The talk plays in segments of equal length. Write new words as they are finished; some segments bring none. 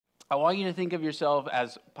I want you to think of yourself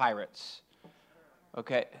as pirates.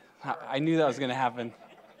 Okay? I knew that was going to happen.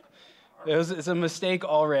 It's a mistake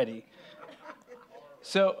already.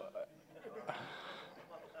 So,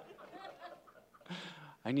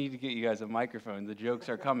 I need to get you guys a microphone. The jokes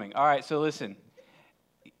are coming. All right, so listen.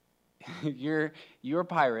 You're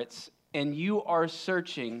pirates, and you are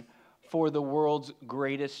searching for the world's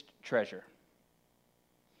greatest treasure.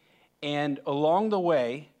 And along the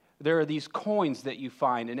way, there are these coins that you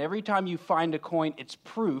find. And every time you find a coin, it's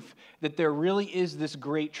proof that there really is this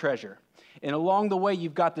great treasure. And along the way,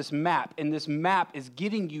 you've got this map, and this map is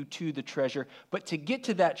getting you to the treasure. But to get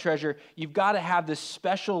to that treasure, you've got to have this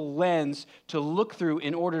special lens to look through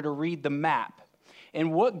in order to read the map.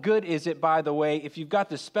 And what good is it, by the way, if you've got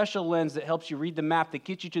this special lens that helps you read the map that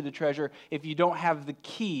gets you to the treasure, if you don't have the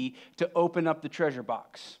key to open up the treasure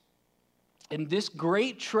box? And this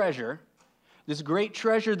great treasure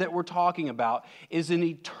that we're talking about is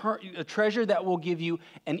a treasure that will give you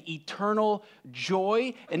an eternal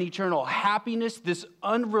joy, an eternal happiness, this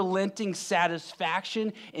unrelenting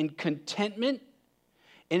satisfaction and contentment.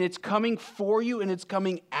 And it's coming for you and it's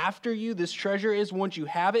coming after you. This treasure is once you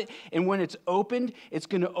have it. And when it's opened, it's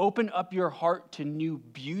going to open up your heart to new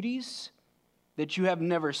beauties that you have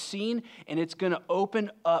never seen. And it's going to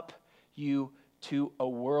open up you to a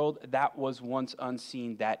world that was once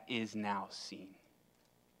unseen that is now seen.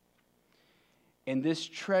 And this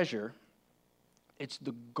treasure, it's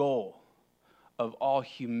the goal of all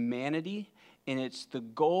humanity, and it's the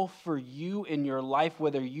goal for you in your life,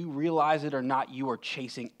 whether you realize it or not, you are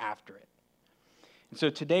chasing after it. And so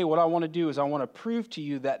today what I want to do is I want to prove to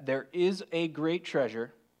you that there is a great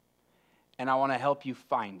treasure, and I want to help you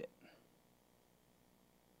find it.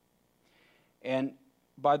 And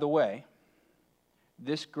by the way,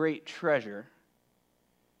 this great treasure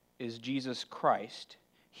is Jesus Christ.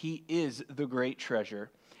 He is the great treasure,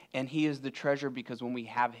 and he is the treasure because when we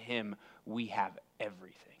have him, we have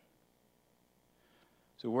everything.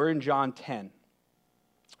 So we're in John 10,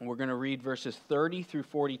 and we're going to read verses 30 through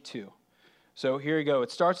 42. So here we go. It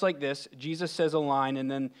starts like this. Jesus says a line,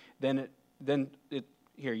 and then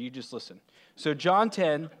here, you just listen. So John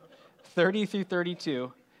 10, 30 through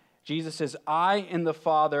 32, Jesus says, I and the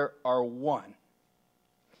Father are one.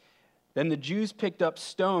 Then the Jews picked up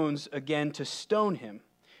stones again to stone him.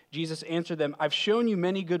 Jesus answered them, I've shown you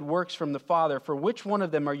many good works from the Father. For which one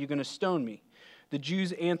of them are you going to stone me? The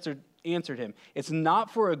Jews answered him, it's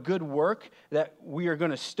not for a good work that we are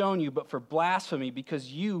going to stone you, but for blasphemy,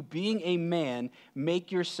 because you, being a man,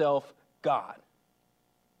 make yourself God.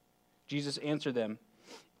 Jesus answered them,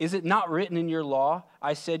 is it not written in your law,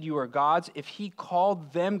 I said you are gods? If he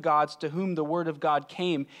called them gods to whom the word of God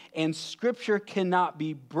came, and scripture cannot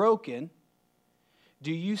be broken,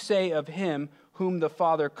 do you say of him whom the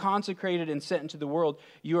Father consecrated and sent into the world,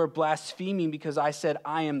 you are blaspheming because I said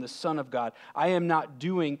I am the Son of God. If I am not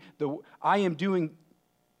doing the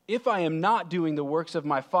works of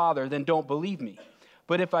my Father, then don't believe me.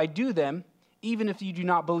 But if I do them, even if you do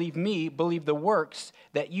not believe me, believe the works,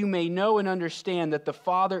 that you may know and understand that the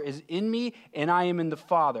Father is in me and I am in the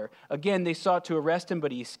Father. Again, they sought to arrest him,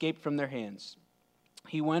 but he escaped from their hands.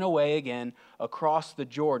 He went away again across the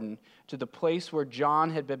Jordan to the place where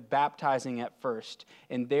John had been baptizing at first,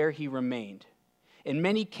 and there he remained. And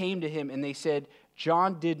many came to him, and they said,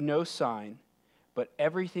 John did no sign, but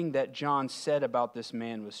everything that John said about this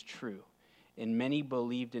man was true, and many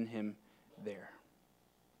believed in him there.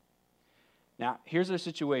 Now, here's the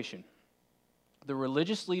situation. The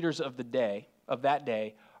religious leaders of that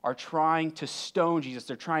day, are trying to stone Jesus.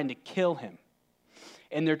 They're trying to kill him.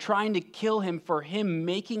 And they're trying to kill him for him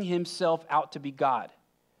making himself out to be God.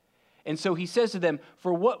 And so he says to them,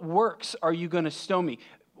 for what works are you going to stone me?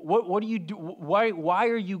 What do you do? Why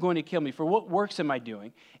are you going to kill me? For what works am I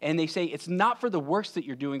doing? And they say, it's not for the works that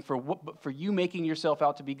you're doing, but for you making yourself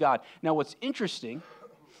out to be God. Now, what's interesting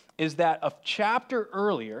is that a chapter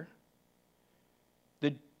earlier,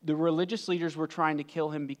 the religious leaders were trying to kill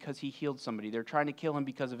him because he healed somebody. They're trying to kill him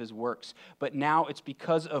because of his works. But now it's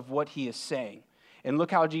because of what he is saying. And look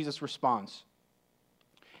how Jesus responds.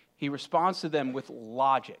 He responds to them with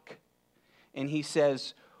logic. And he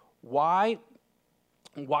says, why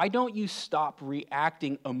don't you stop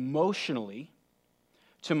reacting emotionally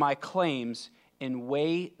to my claims and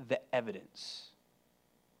weigh the evidence?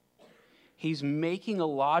 He's making a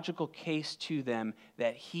logical case to them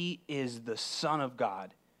that he is the Son of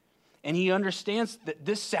God. And he understands that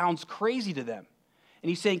this sounds crazy to them. And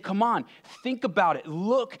he's saying, come on, think about it.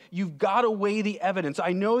 Look, you've got to weigh the evidence.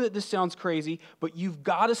 I know that this sounds crazy, but you've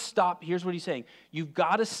got to stop. Here's what he's saying. You've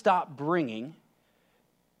got to stop bringing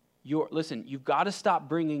listen, you've got to stop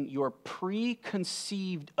bringing your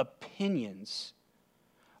preconceived opinions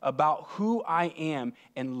about who I am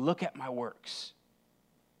and look at my works.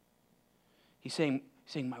 He's saying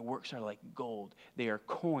my works are like gold. They are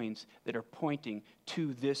coins that are pointing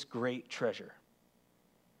to this great treasure.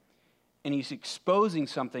 And he's exposing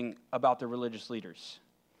something about the religious leaders.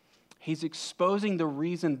 He's exposing the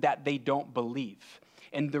reason that they don't believe.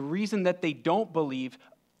 And the reason that they don't believe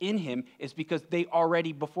in him is because they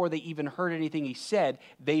already, before they even heard anything he said,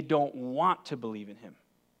 they don't want to believe in him.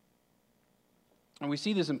 And we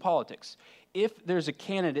see this in politics. If there's a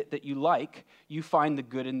candidate that you like, you find the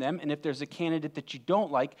good in them. And if there's a candidate that you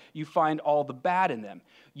don't like, you find all the bad in them.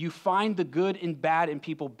 You find the good and bad in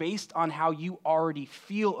people based on how you already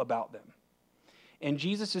feel about them. And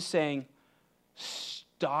Jesus is saying,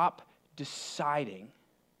 stop deciding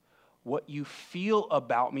what you feel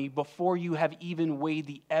about me before you have even weighed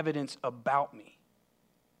the evidence about me.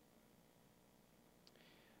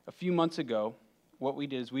 A few months ago, what we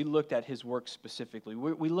did is we looked at his work specifically.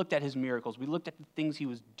 We looked at his miracles. We looked at the things he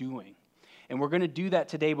was doing. And we're going to do that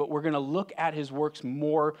today, but we're going to look at his works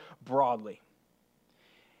more broadly.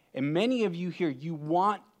 And many of you here, you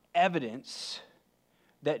want evidence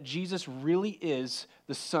that Jesus really is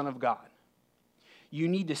the Son of God. You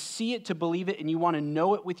need to see it to believe it, and you want to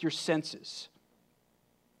know it with your senses.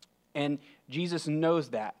 And Jesus knows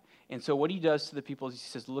that. And so what he does to the people is he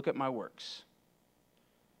says, look at my works.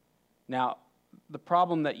 Now, the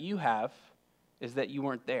problem that you have is that you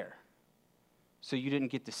weren't there. So you didn't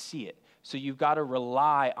get to see it. So you've got to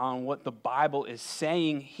rely on what the Bible is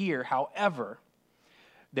saying here. However,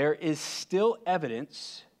 there is still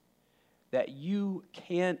evidence that you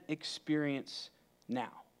can experience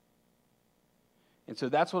now. And so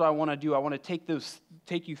that's what I want to do. I want to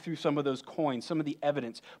take you through some of those coins, some of the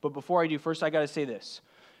evidence. But before I do, first I got to say this.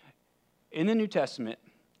 In the New Testament,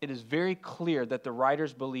 it is very clear that the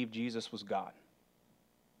writers believed Jesus was God.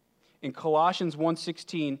 In Colossians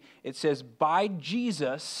 1:16, it says, by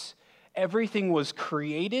Jesus, everything was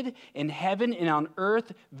created in heaven and on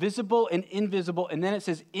earth, visible and invisible. And then it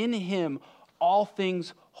says, in him, all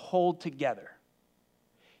things hold together.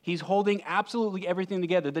 He's holding absolutely everything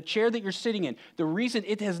together. The chair that you're sitting in, the reason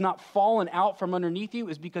it has not fallen out from underneath you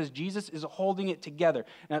is because Jesus is holding it together.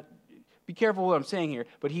 Now, be careful what I'm saying here,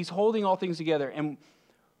 but he's holding all things together. And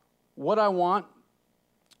what I want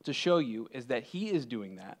to show you is that he is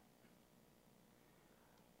doing that.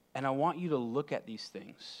 And I want you to look at these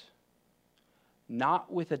things,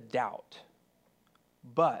 not with a doubt,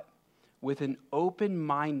 but with an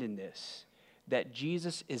open-mindedness that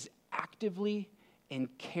Jesus is actively and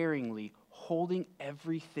caringly holding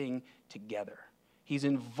everything together. He's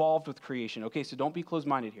involved with creation. Okay, so don't be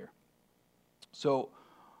closed-minded here. So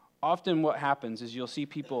often what happens is you'll see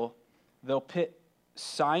people, they'll pit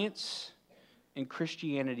science and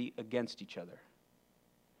Christianity against each other.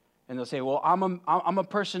 And they'll say, well, I'm a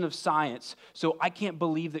person of science, so I can't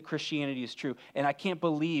believe that Christianity is true. And I can't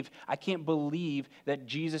believe that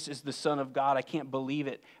Jesus is the Son of God. I can't believe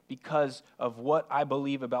it because of what I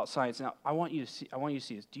believe about science. Now, I want you to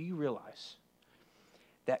see this. Do you realize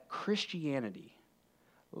that Christianity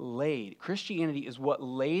is what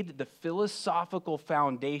laid the philosophical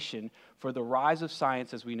foundation for the rise of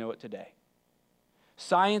science as we know it today?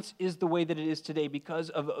 Science is the way that it is today because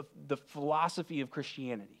of the philosophy of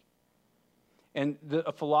Christianity. And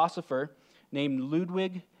a philosopher named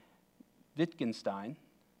Ludwig Wittgenstein,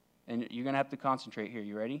 and you're going to have to concentrate here,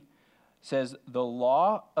 you ready? Says, the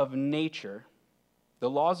laws of nature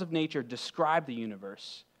describe the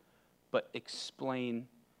universe, but explain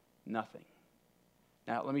nothing.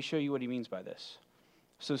 Now, let me show you what he means by this.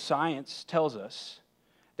 So science tells us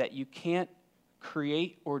that you can't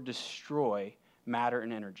create or destroy matter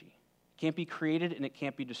and energy. It can't be created and it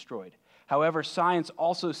can't be destroyed. However, science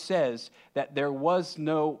also says that there was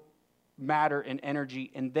no matter and energy,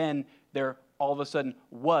 and then there all of a sudden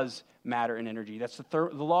was matter and energy. That's the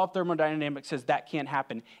law of thermodynamics says that can't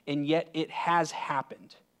happen, and yet it has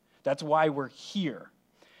happened. That's why we're here.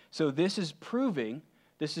 So this is proving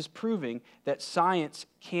that science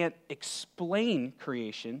can't explain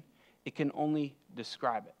creation, it can only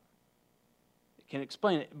describe it. It can't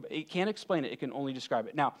explain it, it can only describe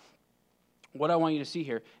it. Now, what I want you to see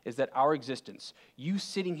here is that our existence, you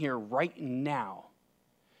sitting here right now,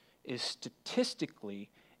 is statistically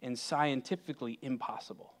and scientifically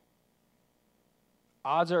impossible.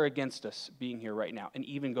 Odds are against us being here right now and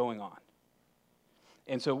even going on.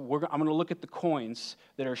 And so I'm going to look at the coins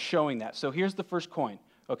that are showing that. So here's the first coin.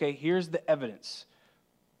 Okay, here's the evidence.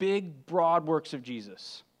 Big, broad works of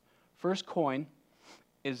Jesus. First coin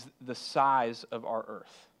is the size of our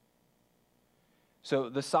earth. So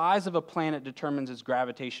the size of a planet determines its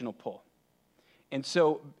gravitational pull. And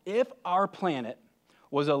so if our planet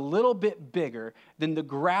was a little bit bigger, then the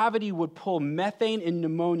gravity would pull methane and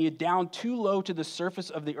pneumonia down too low to the surface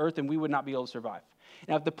of the earth and we would not be able to survive.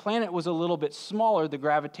 Now, if the planet was a little bit smaller, the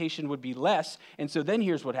gravitation would be less. And so then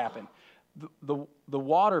here's what happened. The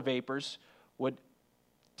water vapors would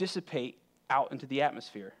dissipate out into the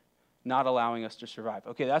atmosphere, not allowing us to survive.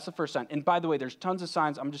 Okay, that's the first sign. And by the way, there's tons of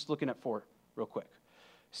signs. I'm just looking at 4 real quick.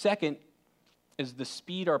 Second is the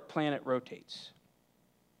speed our planet rotates.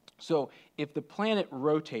 So if the planet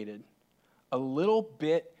rotated a little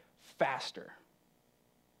bit faster,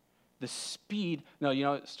 the speed,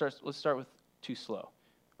 let's start with too slow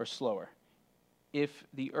or slower. If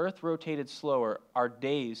the earth rotated slower, our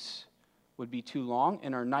days would be too long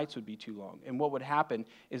and our nights would be too long. And what would happen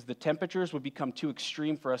is the temperatures would become too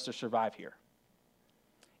extreme for us to survive here.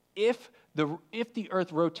 If the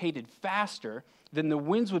earth rotated faster, then the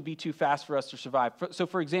winds would be too fast for us to survive. So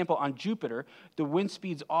for example, on Jupiter, the wind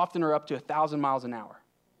speeds often are up to 1,000 miles an hour.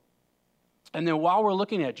 And then while we're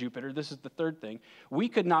looking at Jupiter, this is the third thing, we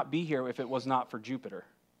could not be here if it was not for Jupiter.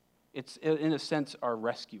 It's, in a sense, our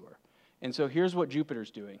rescuer. And so here's what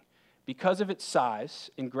Jupiter's doing. Because of its size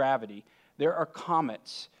and gravity, there are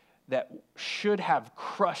comets that should have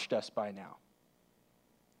crushed us by now.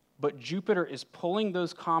 But Jupiter is pulling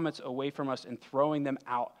those comets away from us and throwing them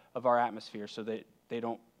out of our atmosphere so that they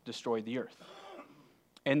don't destroy the earth.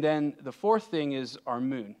 And then the fourth thing is our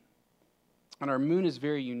moon. And our moon is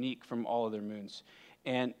very unique from all other moons.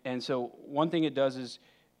 And so one thing it does is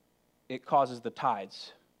it causes the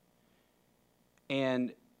tides.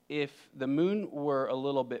 And if the moon were a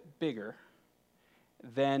little bit bigger,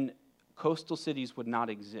 then coastal cities would not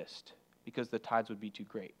exist because the tides would be too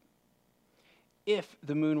great. If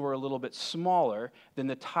the moon were a little bit smaller, then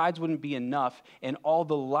the tides wouldn't be enough, and all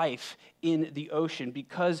the life in the ocean,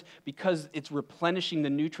 because it's replenishing the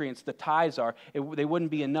nutrients the tides are, they wouldn't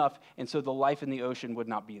be enough, and so the life in the ocean would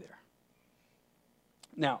not be there.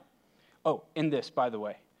 Now, and this, by the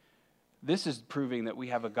way, this is proving that we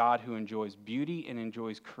have a God who enjoys beauty and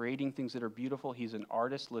enjoys creating things that are beautiful. He's an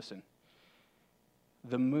artist. Listen,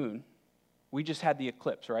 the moon, we just had the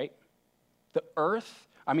eclipse, right?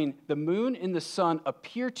 The moon and the sun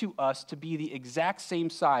appear to us to be the exact same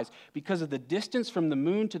size because of the distance from the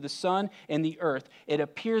moon to the sun and the earth. It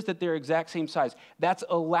appears that they're exact same size. That's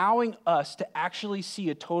allowing us to actually see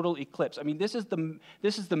a total eclipse. This is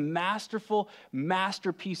the masterful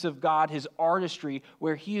masterpiece of God, his artistry,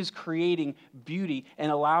 where he is creating beauty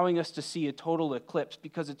and allowing us to see a total eclipse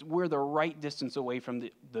because we're the right distance away from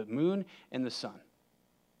the moon and the sun.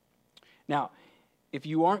 Now, if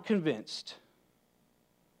you aren't convinced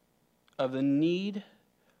of the need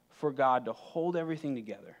for God to hold everything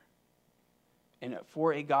together and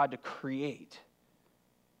for a God to create,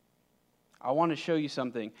 I want to show you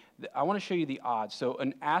something. I want to show you the odds. So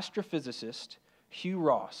an astrophysicist, Hugh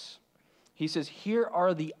Ross, he says, here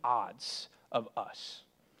are the odds of us.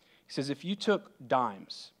 He says, if you took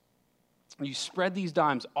dimes, you spread these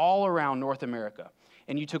dimes all around North America,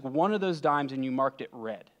 and you took one of those dimes and you marked it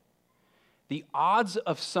red, the odds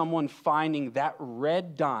of someone finding that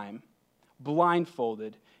red dime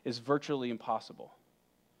blindfolded is virtually impossible.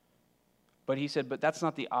 But he said, but that's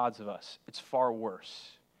not the odds of us. It's far worse.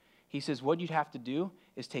 He says, what you'd have to do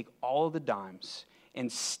is take all of the dimes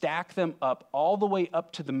and stack them up all the way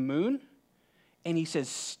up to the moon. And he says,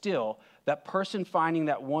 still, that person finding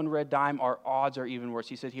that one red dime, our odds are even worse.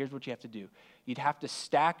 He said, here's what you have to do. You'd have to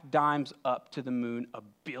stack dimes up to the moon 1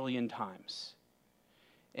 billion times.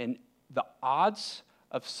 And the odds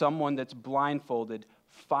of someone that's blindfolded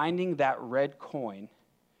finding that red coin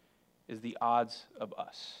is the odds of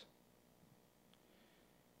us.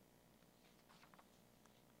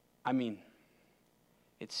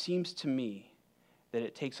 It seems to me that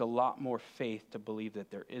it takes a lot more faith to believe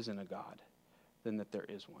that there isn't a God than that there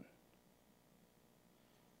is one.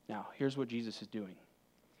 Now, here's what Jesus is doing.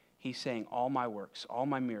 He's saying, all my works, all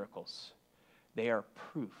my miracles, they are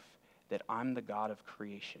proof that I'm the God of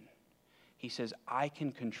creation. He says, I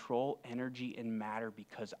can control energy and matter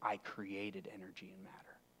because I created energy and matter.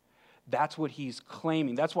 That's what he's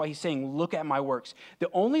claiming. That's why he's saying, look at my works. The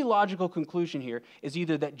only logical conclusion here is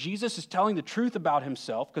either that Jesus is telling the truth about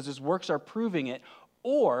himself because his works are proving it,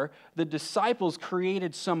 or the disciples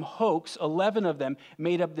created some hoax. 11 of them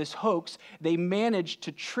made up this hoax. They managed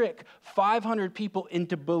to trick 500 people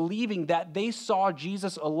into believing that they saw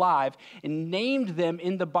Jesus alive and named them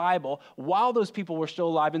in the Bible while those people were still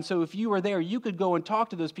alive. And so if you were there, you could go and talk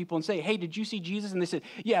to those people and say, hey, did you see Jesus? And they said,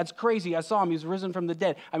 yeah, it's crazy. I saw him. He was risen from the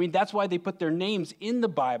dead. That's why they put their names in the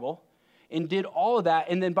Bible. and did all of that.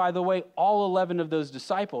 And then, by the way, all 11 of those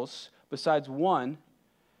disciples, besides one,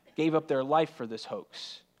 gave up their life for this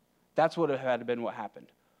hoax. That's what had been what happened.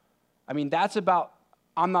 I mean, that's about,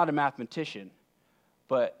 I'm not a mathematician,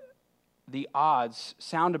 but the odds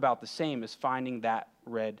sound about the same as finding that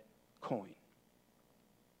red coin.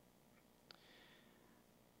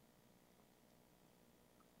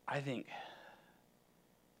 I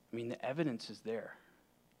mean, the evidence is there.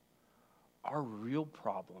 Our real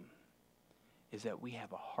problem is that we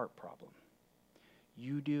have a heart problem.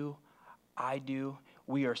 You do, I do.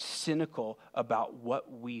 We are cynical about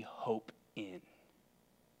what we hope in.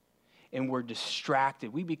 And we're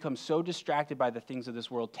distracted. We become so distracted by the things of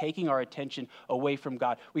this world, taking our attention away from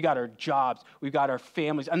God. We got our jobs, we've got our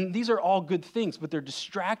families. And these are all good things, but they're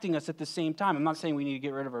distracting us at the same time. I'm not saying we need to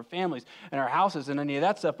get rid of our families and our houses and any of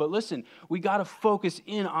that stuff, but listen, we got to focus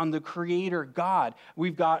in on the Creator God.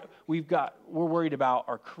 We're worried about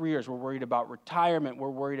our careers. We're worried about retirement. We're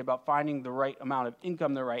worried about finding the right amount of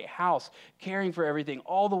income, the right house, caring for everything.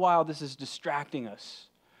 All the while, this is distracting us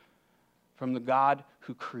from the God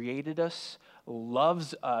who created us,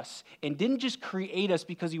 loves us, and didn't just create us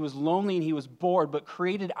because he was lonely and he was bored, but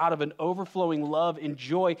created out of an overflowing love and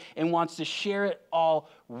joy and wants to share it all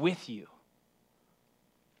with you.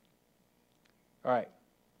 All right.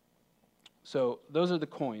 So those are the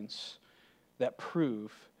coins that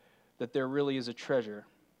prove that there really is a treasure.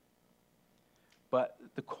 But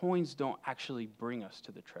the coins don't actually bring us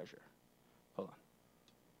to the treasure. Hold on.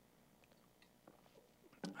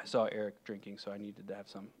 I saw Eric drinking, so I needed to have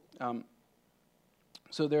some.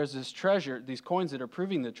 So there's this treasure, these coins that are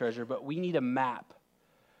proving the treasure, but we need a map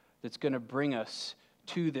that's going to bring us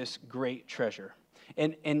to this great treasure.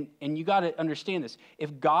 And you got to understand this.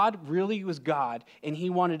 If God really was God and he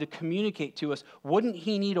wanted to communicate to us, wouldn't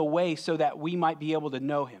he need a way so that we might be able to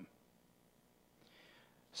know him?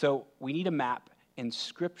 So we need a map, and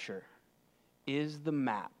Scripture is the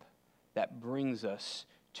map that brings us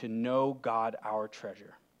to know God, our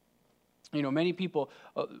treasure. You know, many people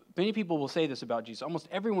will say this about Jesus. Almost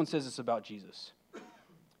everyone says this about Jesus.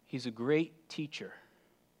 He's a great teacher.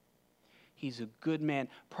 He's a good man,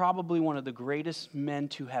 probably one of the greatest men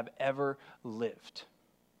to have ever lived.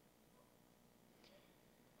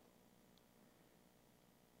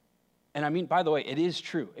 And I mean, by the way, it is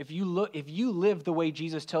true. If you live the way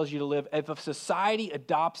Jesus tells you to live, if a society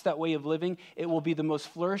adopts that way of living, it will be the most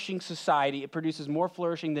flourishing society. It produces more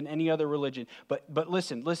flourishing than any other religion. But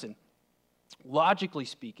listen. Logically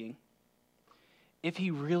speaking, if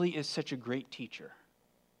he really is such a great teacher,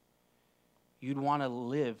 you'd want to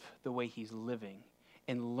live the way he's living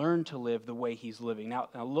and learn to live the way he's living. Now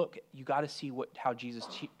look, you got to see how Jesus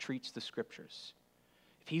treats the Scriptures.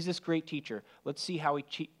 If he's this great teacher, let's see how he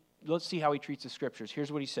treats the Scriptures.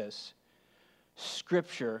 Here's what he says.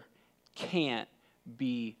 Scripture can't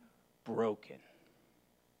be broken.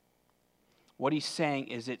 What he's saying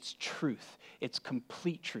is it's truth. It's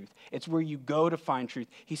complete truth. It's where you go to find truth.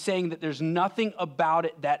 He's saying that there's nothing about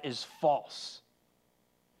it that is false.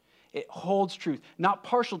 It holds truth. Not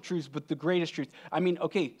partial truths, but the greatest truth. I mean,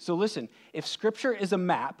 okay, so listen. If Scripture is a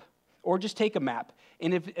map, or just take a map,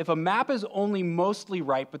 and if a map is only mostly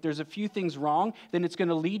right, but there's a few things wrong, then it's going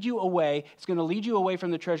to lead you away. It's going to lead you away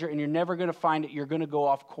from the treasure, and you're never going to find it. You're going to go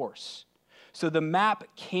off course. So the map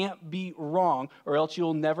can't be wrong, or else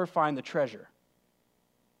you'll never find the treasure.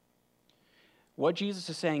 What Jesus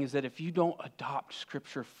is saying is that if you don't adopt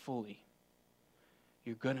Scripture fully,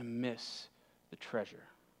 you're going to miss the treasure.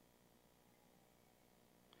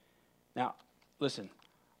 Now, listen,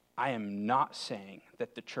 I am not saying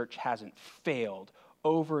that the church hasn't failed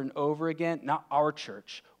over and over again. Not our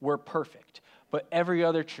church. We're perfect. But every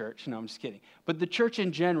other church, no, I'm just kidding. But the church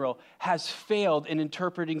in general has failed in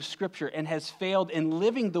interpreting Scripture and has failed in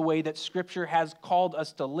living the way that Scripture has called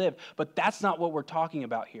us to live. But that's not what we're talking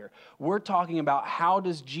about here. We're talking about how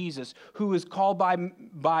does Jesus, who is called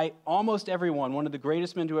by almost everyone, one of the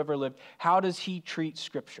greatest men to ever lived, how does he treat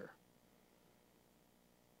Scripture?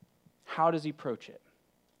 How does he approach it?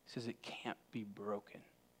 He says it can't be broken.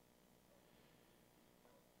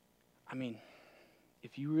 I mean,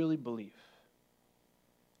 if you really believe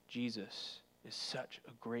Jesus is such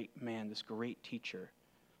a great man, this great teacher,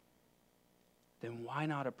 then why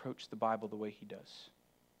not approach the Bible the way he does?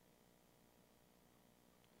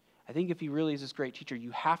 I think if he really is this great teacher,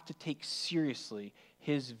 you have to take seriously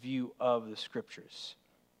his view of the Scriptures.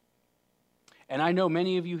 And I know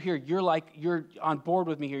many of you here, you're on board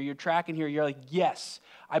with me here, you're tracking here, you're like, yes,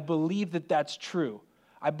 I believe that that's true.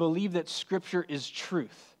 I believe that Scripture is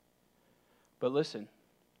truth. But listen,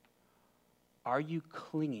 are you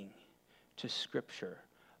clinging to Scripture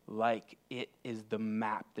like it is the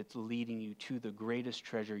map that's leading you to the greatest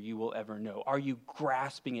treasure you will ever know? Are you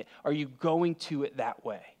grasping it? Are you going to it that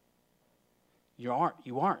way? You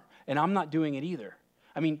aren't. And I'm not doing it either.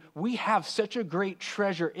 I mean, we have such a great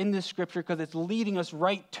treasure in this scripture because it's leading us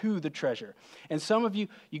right to the treasure. And some of you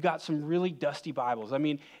got some really dusty Bibles. I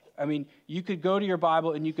mean, you could go to your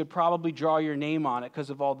Bible and you could probably draw your name on it because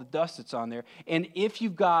of all the dust that's on there. And if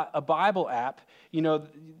you've got a Bible app,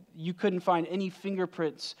 you couldn't find any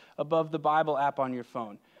fingerprints above the Bible app on your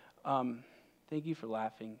phone. Thank you for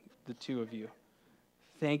laughing, the two of you.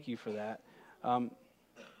 Thank you for that.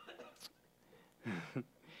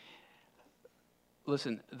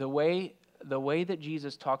 Listen, the way that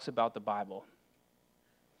Jesus talks about the Bible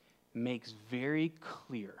makes very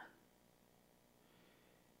clear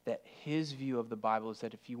that his view of the Bible is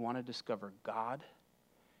that if you want to discover God,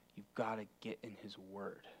 you've got to get in his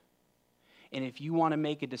word. And if you want to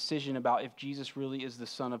make a decision about if Jesus really is the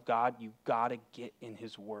Son of God, you've got to get in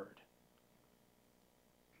his word.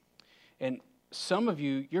 And some of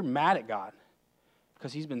you, you're mad at God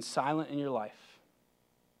because he's been silent in your life.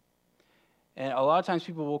 And a lot of times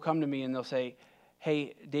people will come to me and they'll say,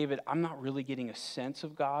 hey, David, I'm not really getting a sense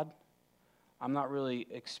of God. I'm not really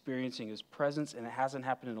experiencing his presence, and it hasn't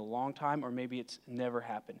happened in a long time, or maybe it's never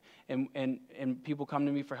happened. And people come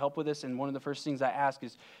to me for help with this, and one of the first things I ask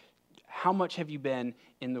is, how much have you been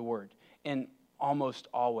in the Word? And almost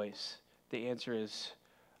always the answer is,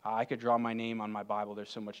 I could draw my name on my Bible.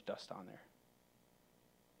 There's so much dust on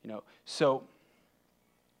there. So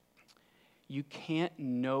you can't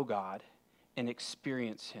know God and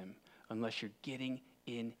experience him unless you're getting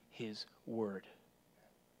in his word.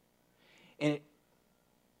 And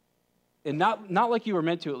not like you were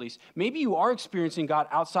meant to, at least. Maybe you are experiencing God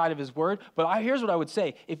outside of his word, but here's what I would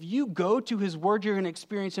say. If you go to his word, you're going to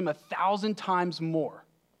experience him 1,000 times more.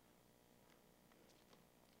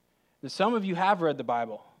 Now, some of you have read the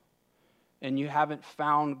Bible, and you haven't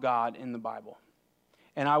found God in the Bible.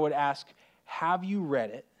 And I would ask, have you read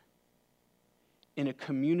it in a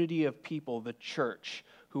community of people, the church,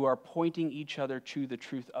 who are pointing each other to the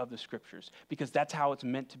truth of the scriptures? Because that's how it's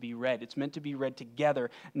meant to be read. It's meant to be read together,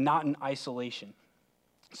 not in isolation.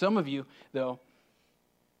 Some of you, though,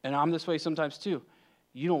 and I'm this way sometimes too,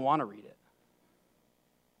 you don't want to read it.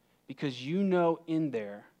 Because in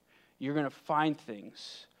there, you're going to find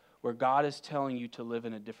things where God is telling you to live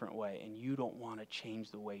in a different way, and you don't want to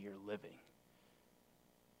change the way you're living.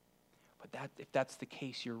 But if that's the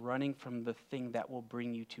case, you're running from the thing that will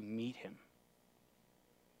bring you to meet him.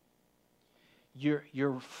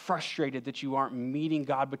 You're frustrated that you aren't meeting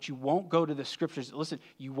God, but you won't go to the scriptures. Listen,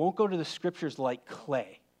 you won't go to the scriptures like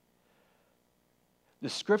clay. The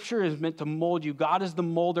scripture is meant to mold you. God is the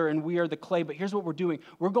molder and we are the clay. But here's what we're doing.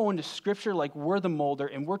 We're going to scripture like we're the molder,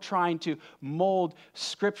 and we're trying to mold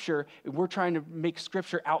scripture. We're trying to make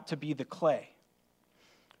scripture out to be the clay.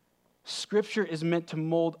 Scripture is meant to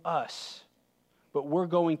mold us, but we're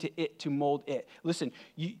going to it to mold it. Listen,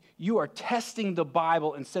 you are testing the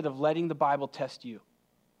Bible instead of letting the Bible test you.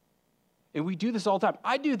 And we do this all the time.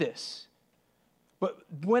 I do this. But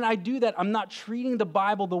when I do that, I'm not treating the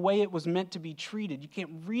Bible the way it was meant to be treated. You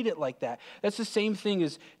can't read it like that. That's the same thing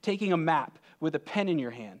as taking a map with a pen in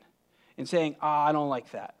your hand and saying, I don't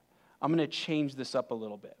like that. I'm going to change this up a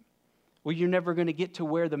little bit. Well, you're never going to get to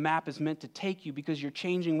where the map is meant to take you because you're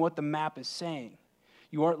changing what the map is saying.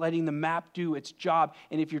 You aren't letting the map do its job.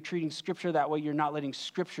 And if you're treating Scripture that way, you're not letting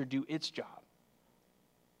Scripture do its job.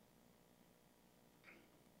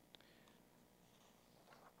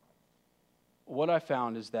 What I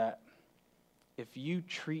found is that if you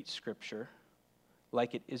treat Scripture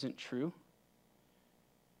like it isn't true,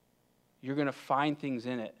 you're going to find things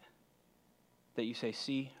in it that you say,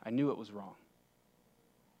 see, I knew it was wrong.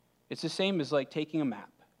 It's the same as like taking a map.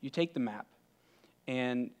 You take the map,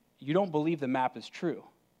 and you don't believe the map is true.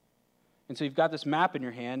 And so you've got this map in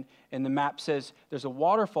your hand, and the map says there's a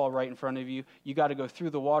waterfall right in front of you. You got to go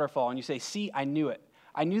through the waterfall, and you say, see, I knew it.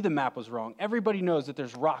 I knew the map was wrong. Everybody knows that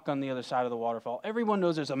there's rock on the other side of the waterfall. Everyone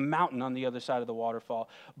knows there's a mountain on the other side of the waterfall.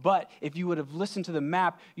 But if you would have listened to the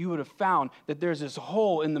map, you would have found that there's this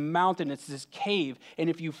hole in the mountain. It's this cave. And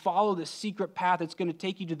if you follow this secret path, it's going to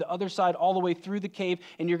take you to the other side all the way through the cave,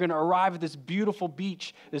 and you're going to arrive at this beautiful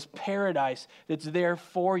beach, this paradise that's there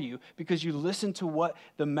for you because you listened to what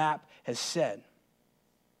the map has said.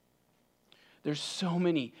 There's so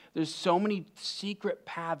many secret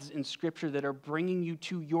paths in Scripture that are bringing you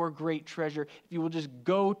to your great treasure. If you will just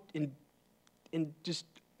go and just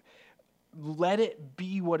let it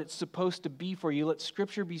be what it's supposed to be for you, let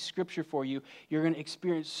Scripture be Scripture for you, you're going to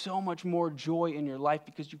experience so much more joy in your life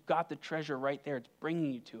because you've got the treasure right there. It's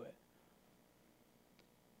bringing you to it.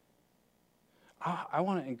 I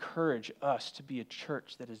want to encourage us to be a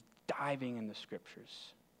church that is diving in the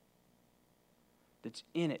Scriptures, that's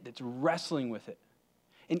in it, that's wrestling with it.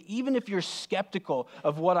 And even if you're skeptical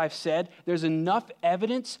of what I've said, there's enough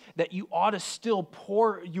evidence that you ought to still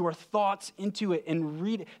pour your thoughts into it and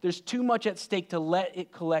read it. There's too much at stake to let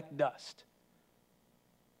it collect dust.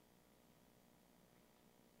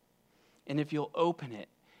 And if you'll open it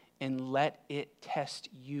and let it test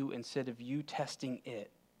you instead of you testing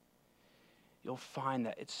it, you'll find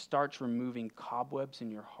that it starts removing cobwebs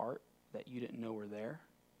in your heart that you didn't know were there.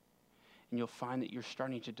 And you'll find that you're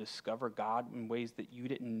starting to discover God in ways that you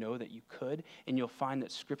didn't know that you could. And you'll find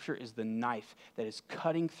that Scripture is the knife that is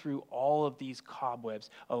cutting through all of these cobwebs,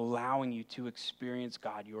 allowing you to experience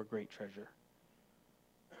God, your great treasure.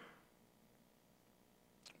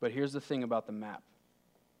 But here's the thing about the map.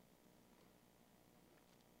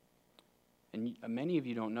 And many of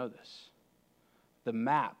you don't know this. The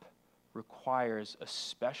map requires a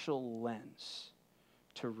special lens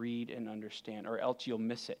to read and understand, or else you'll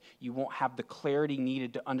miss it. You won't have the clarity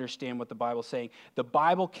needed to understand what the Bible's saying. The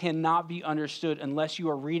Bible cannot be understood unless you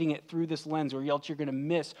are reading it through this lens, or else you're going to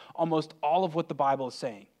miss almost all of what the Bible is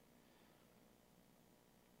saying.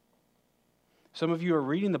 Some of you are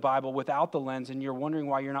reading the Bible without the lens, and you're wondering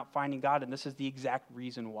why you're not finding God, and this is the exact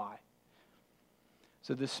reason why.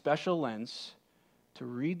 So this special lens to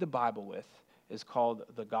read the Bible with is called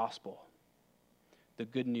the gospel, the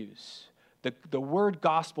good news. The word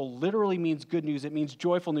gospel literally means good news. It means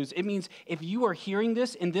joyful news. It means if you are hearing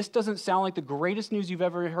this and this doesn't sound like the greatest news you've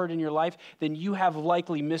ever heard in your life, then you have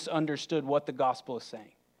likely misunderstood what the gospel is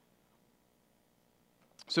saying.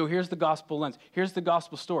 So here's the gospel lens. Here's the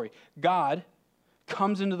gospel story. God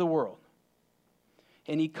comes into the world,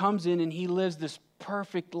 and he comes in and he lives this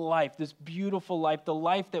perfect life, this beautiful life, the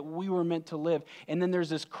life that we were meant to live. And then there's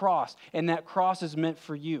this cross, and that cross is meant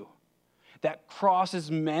for you. That cross is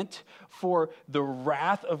meant for the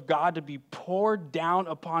wrath of God to be poured down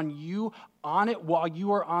upon you on it while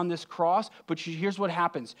you are on this cross. But here's what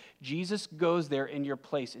happens. Jesus goes there in your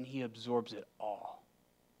place and he absorbs it all.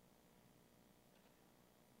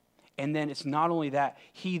 And then it's not only that,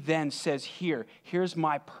 he then says, here's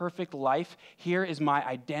my perfect life. Here is my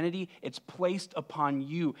identity. It's placed upon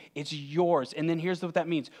you. It's yours. And then here's what that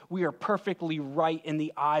means. We are perfectly right in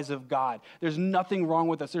the eyes of God. There's nothing wrong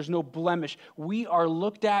with us. There's no blemish. We are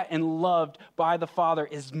looked at and loved by the Father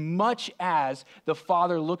as much as the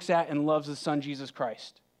Father looks at and loves the Son, Jesus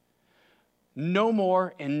Christ. No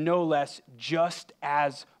more and no less, just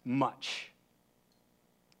as much.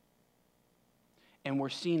 And we're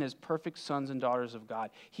seen as perfect sons and daughters of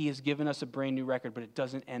God. He has given us a brand new record, but it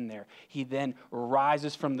doesn't end there. He then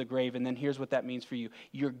rises from the grave, and then here's what that means for you.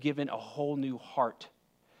 You're given a whole new heart.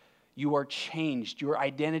 You are changed. Your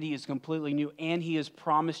identity is completely new, and he has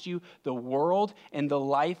promised you the world and the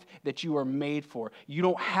life that you are made for. You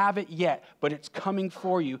don't have it yet, but it's coming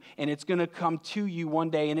for you, and it's going to come to you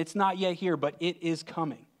one day, and it's not yet here, but it is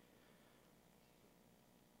coming.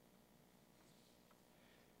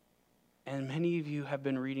 And many of you have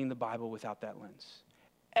been reading the Bible without that lens.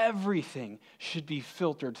 Everything should be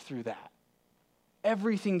filtered through that.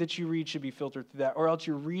 Everything that you read should be filtered through that, or else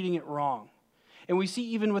you're reading it wrong. And we see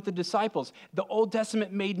even with the disciples, the Old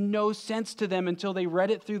Testament made no sense to them until they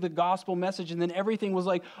read it through the gospel message, and then everything was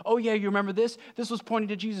like, oh yeah, you remember this? This was pointing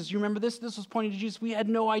to Jesus. You remember this? This was pointing to Jesus. We had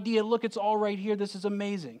no idea. Look, it's all right here. This is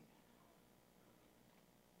amazing.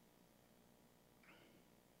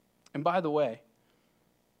 And by the way,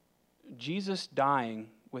 Jesus dying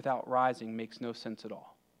without rising makes no sense at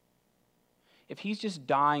all. If he's just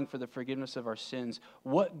dying for the forgiveness of our sins,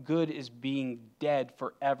 what good is being dead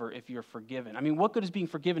forever if you're forgiven? I mean, what good is being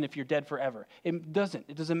forgiven if you're dead forever? It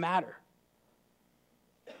doesn't matter.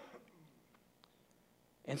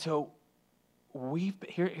 And so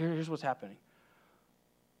here's what's happening.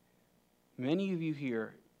 Many of you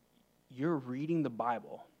here, you're reading the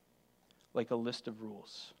Bible like a list of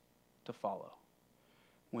rules to follow.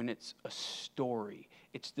 When it's a story,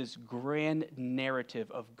 it's this grand narrative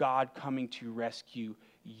of God coming to rescue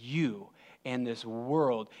you and this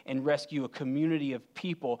world and rescue a community of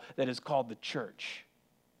people that is called the church.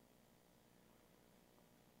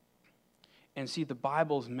 And see, the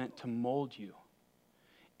Bible is meant to mold you.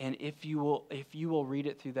 And if you will read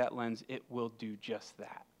it through that lens, it will do just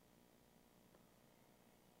that.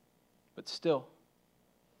 But still,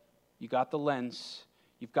 you got the lens,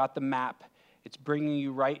 you've got the map. It's bringing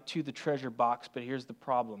you right to the treasure box, but here's the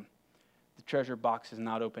problem. The treasure box is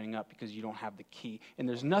not opening up because you don't have the key. And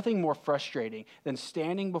there's nothing more frustrating than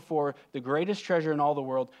standing before the greatest treasure in all the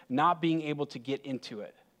world, not being able to get into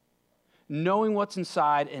it. Knowing what's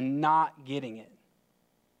inside and not getting it.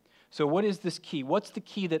 So what is this key? What's the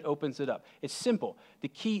key that opens it up? It's simple. The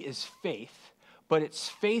key is faith, but it's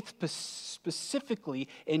faith specifically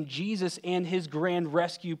in Jesus and his grand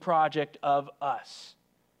rescue project of us.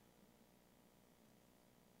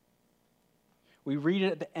 We read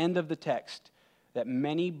it at the end of the text that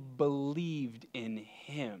many believed in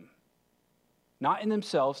him. Not in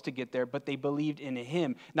themselves to get there, but they believed in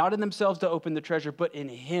him. Not in themselves to open the treasure, but in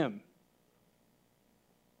him.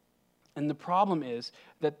 And the problem is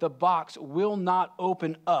that the box will not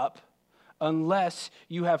open up unless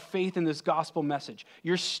you have faith in this gospel message.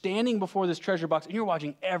 You're standing before this treasure box and you're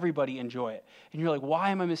watching everybody enjoy it. And you're like, why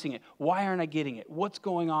am I missing it? Why aren't I getting it? What's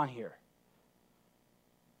going on here?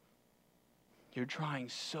 You're trying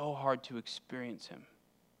so hard to experience him.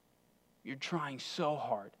 You're trying so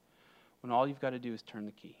hard when all you've got to do is turn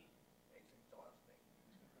the key.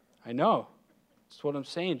 I know. That's what I'm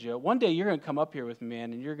saying, Joe. One day you're going to come up here with me,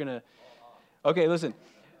 man, and you're going to... Okay, listen.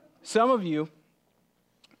 Some of you,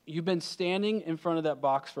 you've been standing in front of that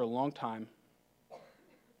box for a long time,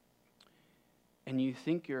 and you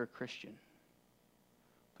think you're a Christian,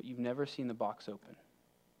 but you've never seen the box open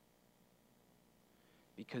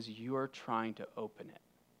because you are trying to open it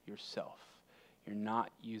yourself. You're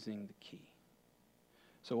not using the key.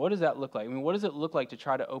 So what does that look like? I mean, what does it look like to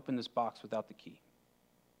try to open this box without the key?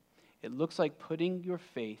 It looks like putting your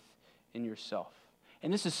faith in yourself.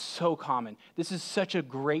 And this is so common. This is such a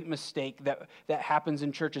great mistake that happens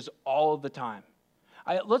in churches all of the time.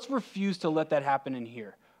 Let's refuse to let that happen in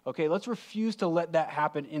here. Okay, let's refuse to let that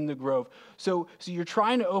happen in the Grove. So you're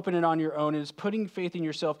trying to open it on your own, and it's putting faith in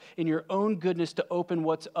yourself, in your own goodness to open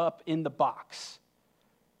what's up in the box.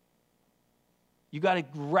 You got to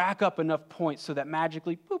rack up enough points so that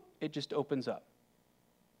magically, boop, it just opens up.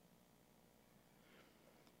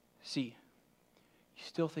 See, you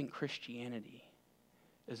still think Christianity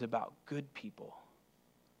is about good people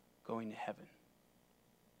going to heaven.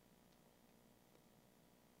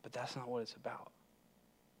 But that's not what it's about.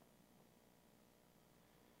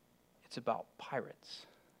 It's about pirates.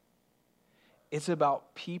 It's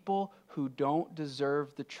about people who don't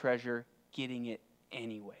deserve the treasure getting it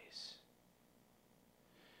anyways.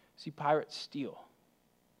 See, pirates steal.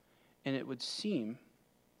 And it would seem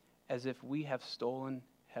as if we have stolen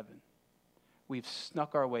heaven. We've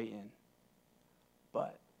snuck our way in.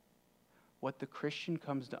 But what the Christian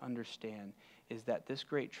comes to understand is that this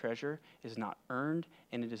great treasure is not earned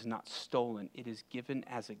and it is not stolen. It is given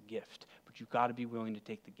as a gift. But you've got to be willing to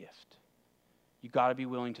take the gift. You've got to be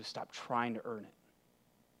willing to stop trying to earn it.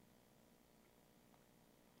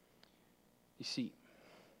 You see,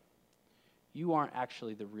 you aren't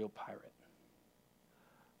actually the real pirate.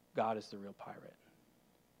 God is the real pirate.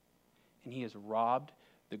 And he has robbed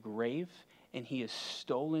the grave, and he has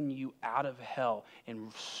stolen you out of hell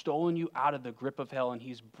and stolen you out of the grip of hell, and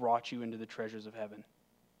he's brought you into the treasures of heaven.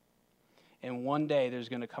 And one day there's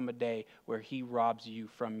going to come a day where he robs you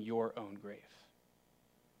from your own grave.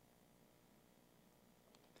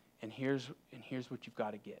 And here's what you've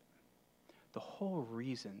got to get. The whole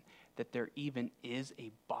reason that there even is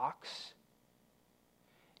a box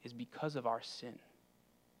is because of our sin.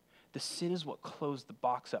 The sin is what closed the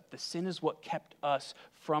box up. The sin is what kept us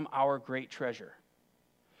from our great treasure.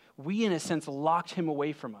 We, in a sense, locked him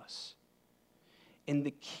away from us. And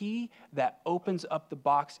the key that opens up the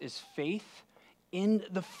box is faith in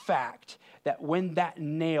the fact that when that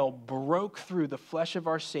nail broke through the flesh of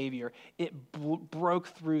our Savior, it broke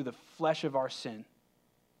through the flesh of our sin.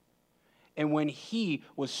 And when he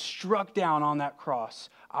was struck down on that cross,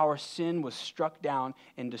 our sin was struck down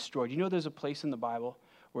and destroyed. You know there's a place in the Bible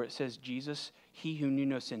where it says Jesus, he who knew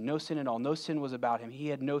no sin at all. No sin was about him. He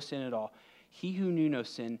had no sin at all. He who knew no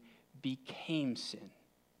sin became sin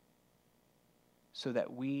so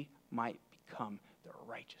that we might become the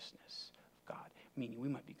righteousness of God. Meaning we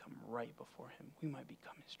might become right before him. We might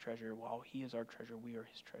become his treasure. While he is our treasure, we are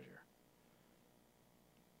his treasure.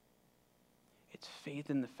 It's faith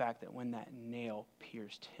in the fact that when that nail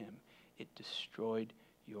pierced him, it destroyed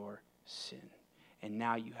your sin. And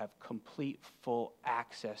now you have complete, full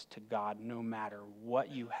access to God no matter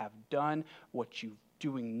what you have done, what you're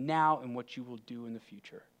doing now, and what you will do in the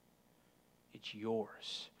future. It's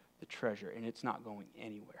yours, the treasure, and it's not going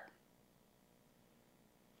anywhere.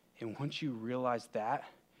 And once you realize that,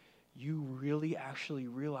 you really actually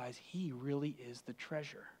realize he really is the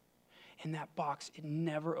treasure. In that box, it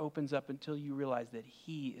never opens up until you realize that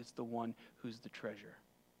he is the one who's the treasure.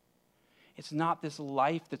 It's not this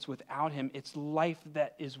life that's without him. It's life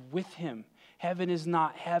that is with him. Heaven is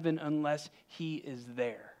not heaven unless he is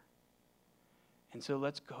there. And so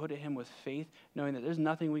let's go to him with faith, knowing that there's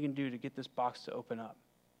nothing we can do to get this box to open up.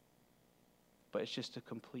 but it's just a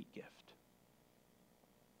complete gift.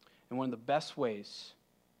 And one of the best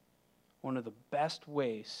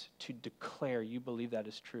ways to declare you believe that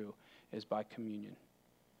is true is by communion.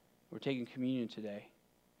 We're taking communion today.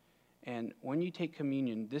 And when you take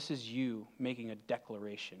communion, this is you making a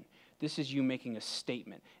declaration. This is you making a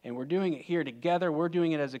statement. And we're doing it here together. We're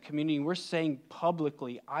doing it as a community. We're saying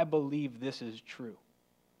publicly, I believe this is true.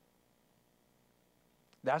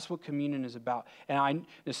 That's what communion is about. And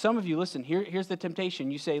some of you, listen, here's the temptation.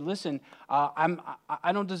 You say, listen,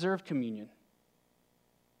 I don't deserve communion.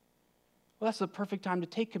 Well, that's the perfect time to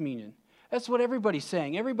take communion. That's what everybody's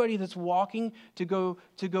saying. Everybody that's walking to go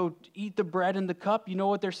eat the bread and the cup, you know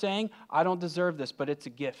what they're saying? I don't deserve this, but it's a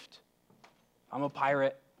gift. I'm a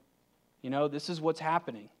pirate. This is what's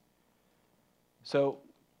happening. So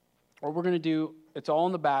what we're going to do, it's all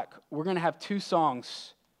in the back. We're going to have 2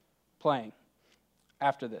 songs playing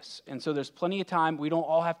after this. And so there's plenty of time. We don't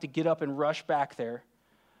all have to get up and rush back there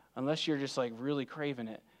unless you're just like really craving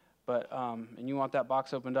it. But and you want that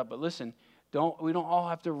box opened up. But listen, we don't all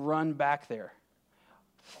have to run back there.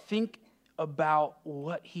 Think about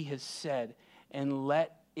what he has said and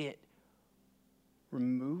let it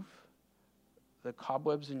remove the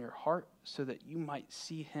cobwebs in your heart so that you might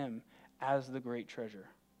see him as the great treasure.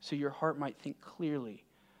 So your heart might think clearly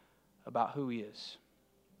about who he is.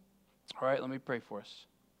 All right, let me pray for us.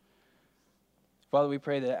 Father, we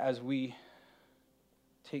pray that as we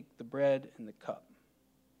take the bread and the cup,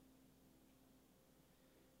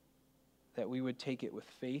 that we would take it with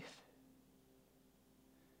faith,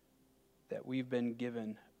 that we've been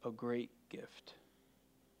given a great gift.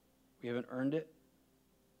 We haven't earned it,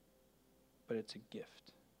 but it's a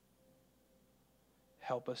gift.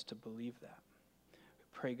 Help us to believe that. We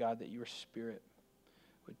pray, God, that your Spirit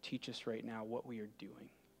would teach us right now what we are doing,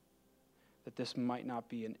 that this might not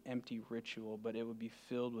be an empty ritual, but it would be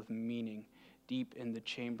filled with meaning deep in the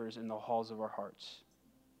chambers and the halls of our hearts.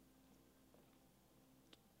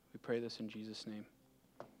 We pray this in Jesus' name.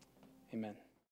 Amen.